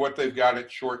Diego and what they've got at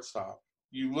shortstop.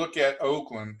 You look at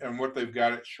Oakland and what they've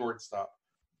got at shortstop.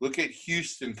 Look at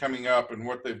Houston coming up and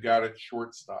what they've got at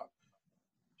shortstop.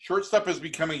 Shortstop has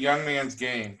become a young man's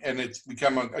game, and it's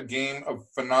become a game of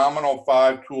phenomenal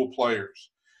five-tool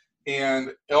players.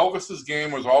 And Elvis's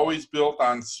game was always built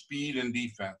on speed and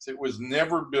defense. It was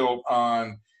never built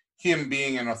on him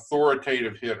being an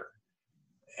authoritative hitter.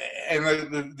 And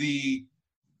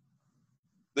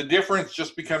the difference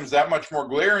just becomes that much more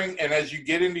glaring. And as you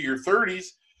get into your 30s,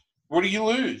 what do you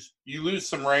lose? You lose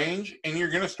some range, and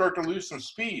you're going to start to lose some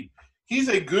speed. He's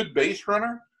a good base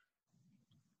runner,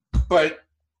 but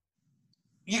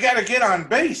you got to get on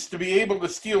base to be able to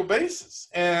steal bases.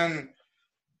 And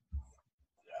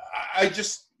I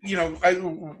just,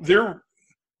 Elvis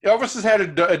has had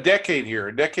a decade here,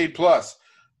 a decade plus.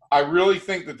 I really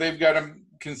think that they've got to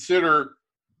consider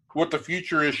what the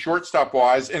future is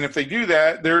shortstop-wise. And if they do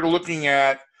that, they're looking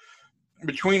at,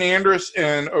 between Andrus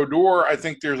and Odor, I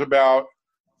think there's about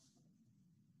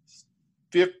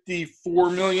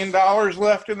 $54 million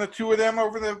left in the two of them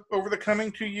over the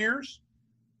coming 2 years.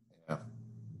 Yeah.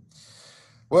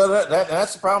 Well,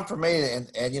 that's the problem for me. And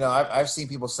I've seen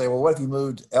people say, well, what if you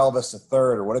moved Elvis to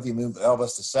third, or what if you moved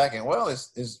Elvis to second? Well,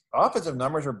 his offensive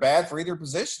numbers are bad for either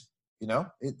position.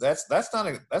 That's not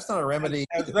a remedy. It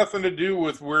has nothing to do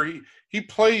with where he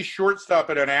plays shortstop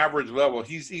at an average level.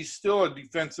 He's still a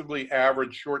defensively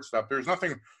average shortstop. There's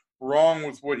nothing wrong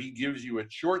with what he gives you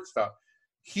at shortstop.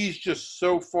 He's just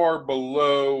so far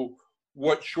below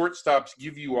what shortstops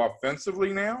give you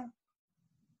offensively now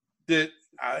that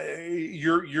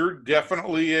you're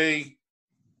definitely a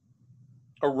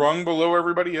rung below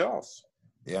everybody else.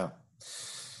 Yeah.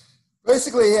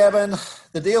 Basically, Evan,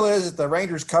 the deal is that the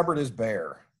Rangers' cupboard is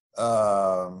bare,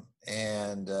 and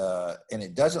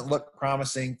it doesn't look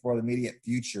promising for the immediate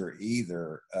future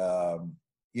either.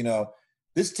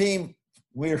 This team,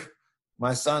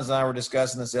 my sons and I were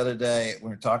discussing this the other day. We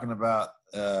were talking about,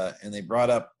 and they brought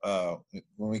up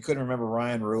when we couldn't remember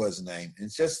Ryan Rua's name.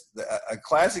 It's just a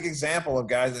classic example of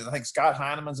guys. I think Scott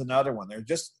Heineman's another one. The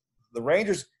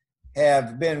Rangers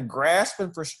have been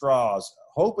grasping for straws,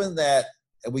 hoping that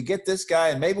we get this guy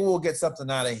and maybe we'll get something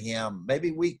out of him. Maybe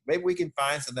we can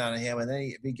find something out of him. And then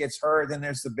if he gets hurt, then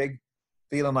there's the big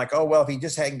feeling like, oh, well, if he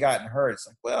just hadn't gotten hurt, it's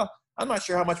like, well, I'm not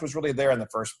sure how much was really there in the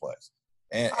first place.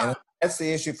 And that's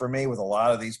the issue for me with a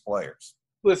lot of these players.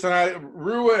 Listen,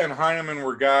 Rua and Heineman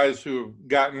were guys who have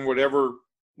gotten whatever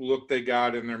look they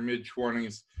got in their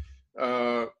mid-20s.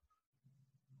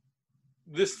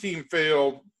 This team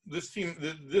failed. This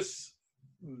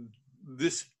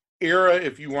era,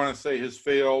 if you want to say, has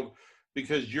failed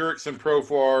because Jurickson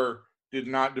Profar did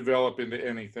not develop into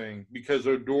anything, because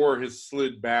Odor has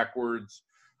slid backwards.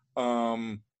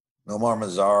 No more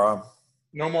Mazzara,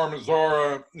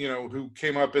 who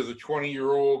came up as a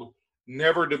 20-year-old,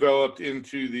 never developed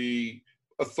into the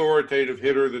authoritative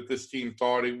hitter that this team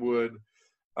thought he would.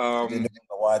 Didn't get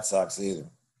the White Sox either.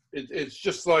 It's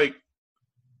just like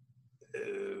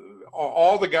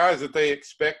all the guys that they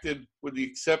expected, with the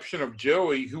exception of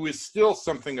Joey, who is still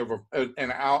something of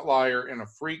an outlier and a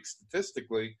freak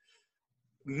statistically,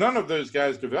 none of those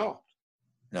guys developed.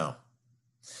 No,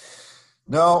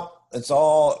 it's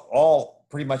all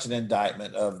pretty much an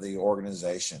indictment of the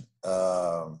organization.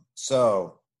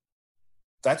 So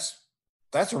that's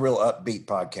a real upbeat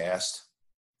podcast.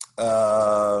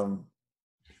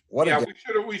 We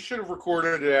should have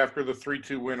recorded it after the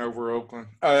 3-2 win over Oakland.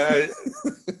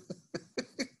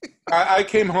 I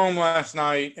came home last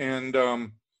night,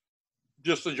 and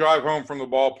just to drive home from the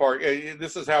ballpark,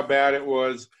 this is how bad it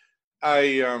was.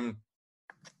 When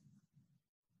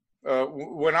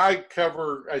I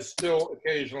cover, I still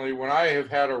occasionally, when I have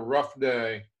had a rough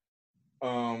day,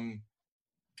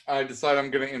 I decide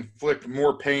I'm going to inflict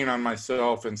more pain on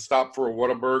myself and stop for a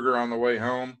Whataburger on the way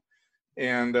home.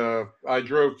 And I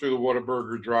drove through the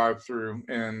Whataburger drive-through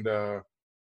and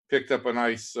picked up a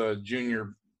nice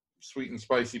junior sweet and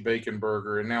spicy bacon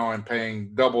burger, and now I'm paying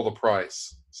double the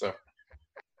price. So,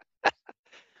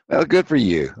 well, good for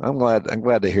you. I'm glad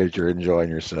to hear that you're enjoying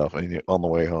yourself on the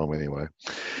way home. Anyway,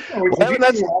 have you been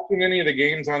watching any of the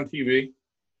games on TV?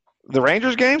 The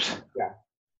Rangers games? Yeah,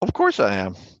 of course I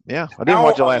am. Yeah, I didn't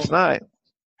watch it last night.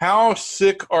 How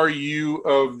sick are you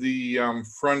of the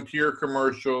Frontier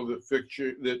commercial that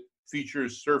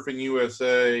features Surfing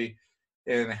USA?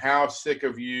 And how sick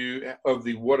of you of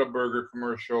the Whataburger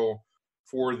commercial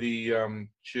for the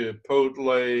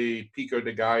Chipotle Pico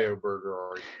de Gallo burger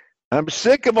are you? I'm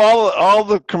sick of all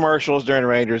the commercials during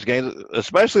Rangers games,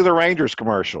 especially the Rangers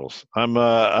commercials.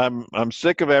 I'm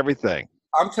sick of everything.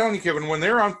 I'm telling you, Kevin, when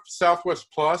they're on Southwest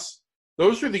Plus,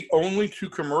 those are the only two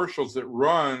commercials that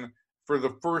run for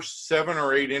the first 7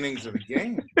 or 8 innings of the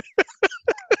game.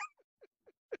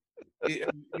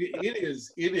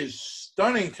 It is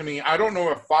stunning to me. I don't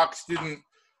know if Fox didn't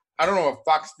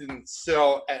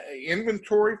sell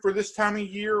inventory for this time of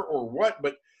year or what,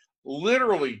 but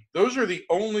literally those are the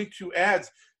only 2 ads.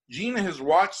 Gina has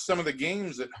watched some of the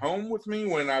games at home with me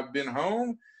when I've been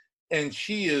home, and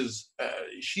she's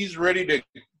ready to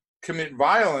commit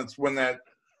violence when that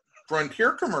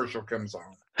Frontier commercial comes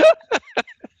on.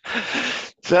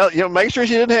 So, make sure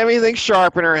she didn't have anything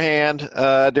sharp in her hand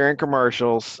during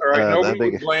commercials. All right,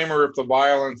 nobody would blame her if the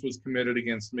violence was committed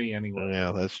against me anyway.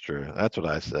 Yeah, that's true. That's what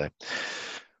I say.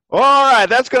 All right,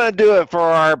 that's going to do it for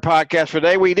our podcast for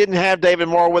today. We didn't have David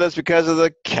Moore with us because of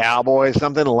the Cowboys,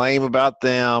 something lame about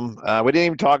them. We didn't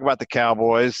even talk about the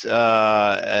Cowboys,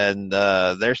 and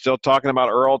they're still talking about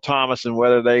Earl Thomas and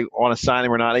whether they want to sign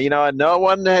him or not. No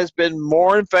one has been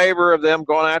more in favor of them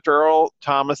going after Earl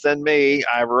Thomas than me.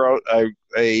 I wrote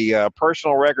a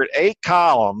personal record, 8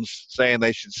 columns saying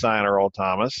they should sign Earl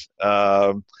Thomas.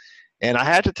 And I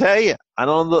have to tell you, I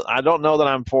don't know that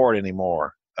I'm for it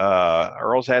anymore.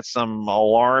 Earl's had some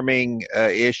alarming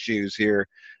issues here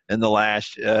in the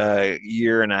last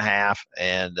year and a half,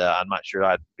 and I'm not sure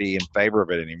I'd be in favor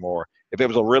of it anymore. If it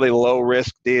was a really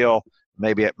low-risk deal,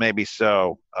 maybe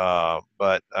so.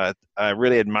 But I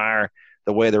really admire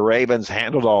the way the Ravens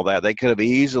handled all that. They could have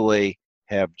easily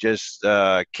have just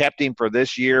kept him for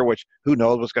this year, which who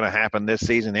knows what's going to happen this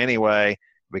season anyway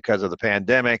because of the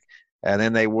pandemic, and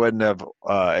then they wouldn't have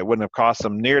it wouldn't have cost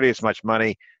them nearly as much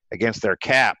money against their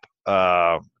cap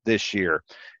this year,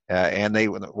 and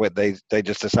they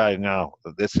just decided, no,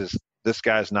 this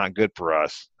guy's not good for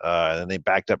us, and they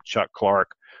backed up Chuck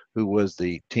Clark, who was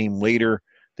the team leader,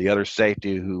 the other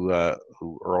safety who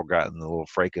Earl got in the little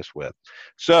fracas with.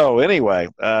 So anyway,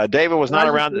 David was not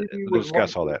around to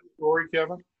discuss all that. Story,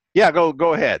 Kevin? Yeah,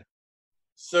 go ahead.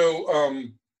 So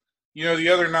the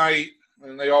other night,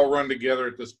 and they all run together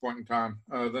at this point in time.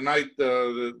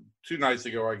 The 2 nights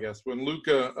ago, I guess, when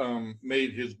Luka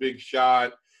made his big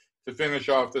shot to finish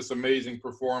off this amazing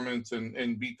performance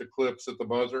and beat the Clips at the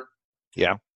buzzer.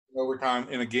 Yeah. Overtime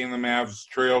in a game the Mavs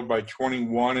trailed by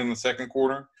 21 in the second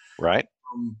quarter. Right.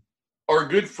 Our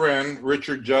good friend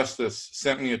Richard Justice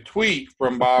sent me a tweet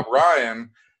from Bob Ryan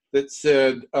that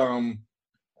said, I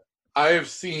have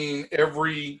seen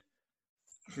every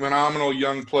phenomenal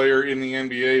young player in the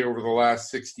NBA over the last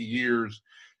 60 years,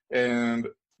 and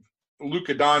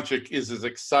Luka Doncic is as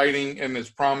exciting and as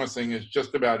promising as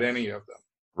just about any of them.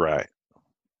 Right.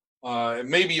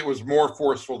 Maybe it was more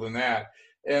forceful than that.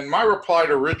 And my reply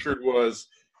to Richard was,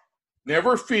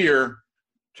 never fear,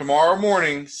 tomorrow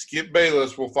morning, Skip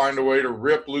Bayless will find a way to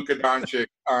rip Luka Doncic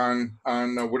on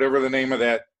whatever the name of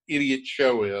that idiot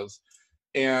show is.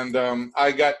 And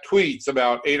I got tweets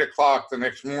about 8 o'clock the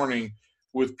next morning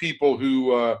with people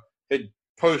who had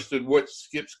posted what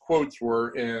Skip's quotes were,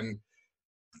 and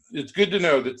it's good to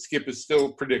know that Skip is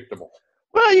still predictable.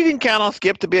 Well, you can count on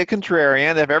Skip to be a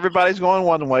contrarian. If everybody's going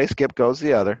one way, Skip goes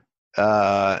the other,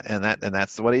 and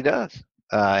that's what he does.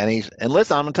 And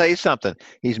listen, I'm gonna tell you something.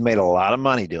 He's made a lot of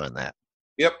money doing that.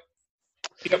 Yep.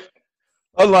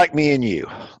 Unlike me and you.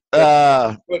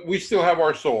 But we still have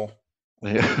our soul.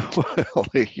 Yeah, well,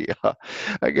 yeah,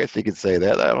 I guess you could say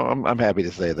that. I'm happy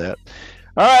to say that.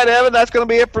 All right, Evan, that's going to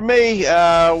be it for me.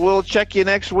 We'll check you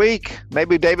next week.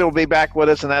 Maybe David will be back with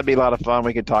us, and that'd be a lot of fun.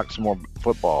 We can talk some more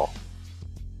football.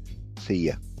 See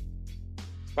ya.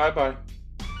 Bye-bye.